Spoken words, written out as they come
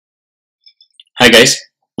Hi guys,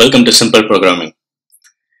 welcome to Simple Programming.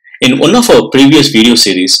 In one of our previous video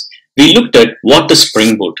series, we looked at what is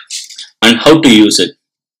Spring Boot and how to use it.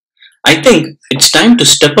 I think it's time to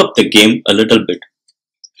step up the game a little bit.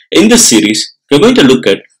 In this series, we're going to look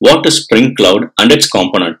at what is Spring Cloud and its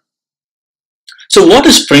component. So what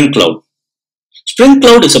is Spring Cloud? Spring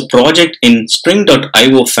Cloud is a project in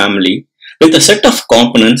Spring.io family with a set of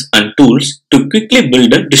components and tools to quickly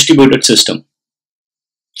build a distributed system.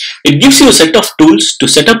 It gives you a set of tools to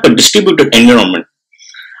set up a distributed environment,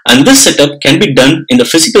 and this setup can be done in the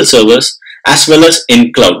physical servers as well as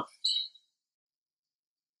in cloud.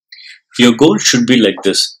 Your goal should be like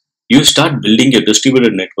this. You start building your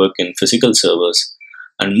distributed network in physical servers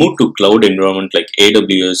and move to cloud environment like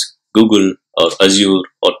AWS, Google or Azure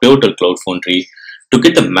or Pivotal Cloud Foundry to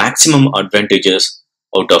get the maximum advantages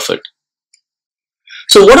out of it.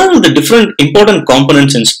 So what are the different important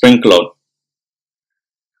components in Spring Cloud?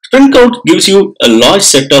 Spring Cloud gives you a large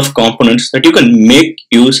set of components that you can make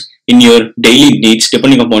use in your daily needs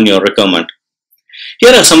depending upon your requirement.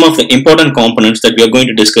 Here are some of the important components that we are going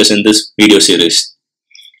to discuss in this video series.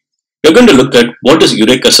 We are going to look at what is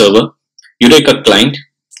Eureka Server, Eureka Client,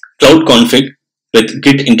 Cloud Config with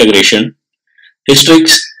Git integration,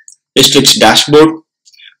 Hystrix Dashboard,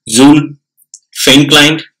 Zool,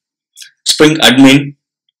 Client, Spring Admin,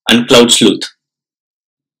 and Cloud Sleuth.